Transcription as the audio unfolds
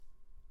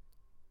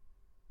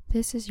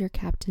This is your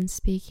captain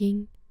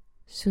speaking,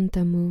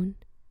 Sunta Moon.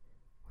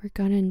 We're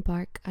gonna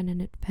embark on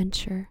an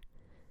adventure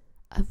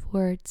of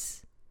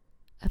words,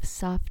 of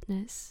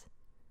softness,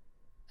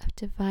 of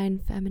divine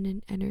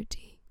feminine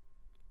energy.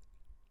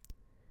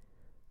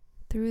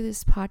 Through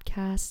this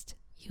podcast,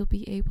 you'll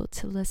be able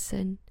to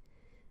listen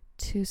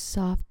to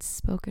soft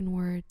spoken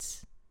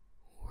words,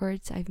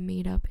 words I've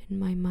made up in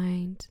my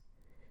mind,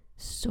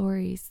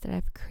 stories that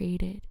I've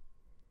created.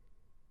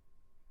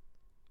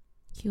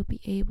 You'll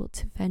be able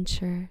to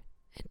venture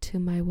into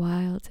my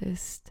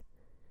wildest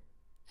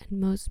and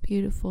most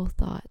beautiful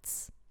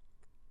thoughts.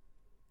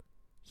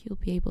 You'll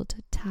be able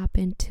to tap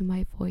into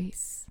my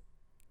voice,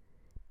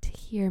 to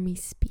hear me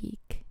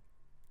speak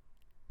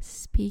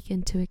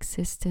into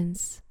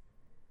existence.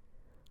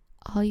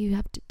 All you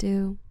have to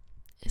do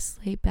is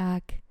lay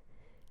back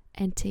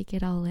and take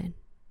it all in.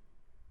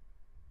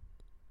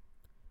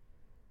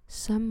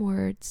 Some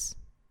words,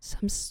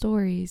 some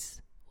stories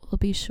will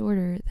be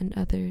shorter than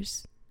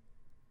others.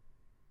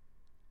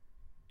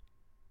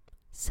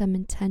 Some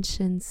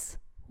intentions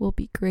will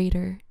be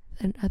greater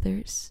than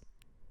others.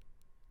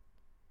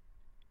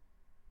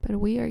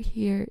 But we are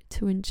here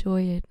to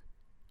enjoy it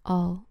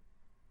all,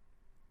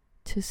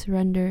 to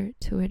surrender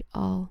to it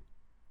all,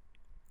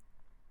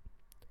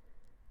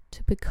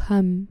 to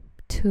become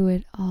to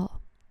it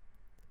all.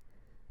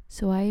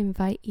 So I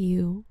invite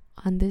you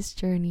on this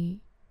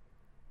journey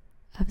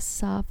of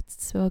soft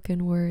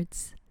spoken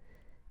words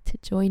to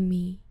join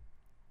me,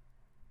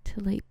 to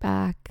lay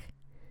back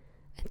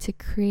and to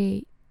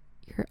create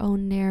your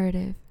own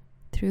narrative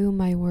through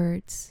my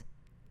words,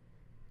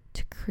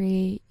 to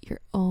create your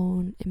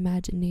own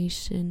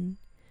imagination,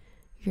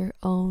 your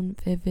own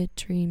vivid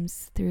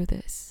dreams through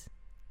this.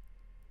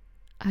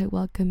 I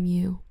welcome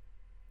you,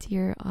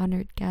 dear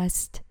honored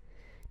guest,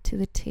 to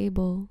the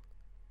table,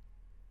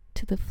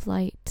 to the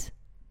flight,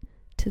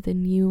 to the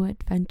new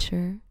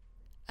adventure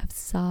of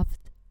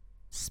soft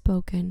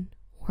spoken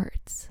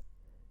words.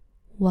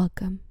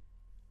 Welcome.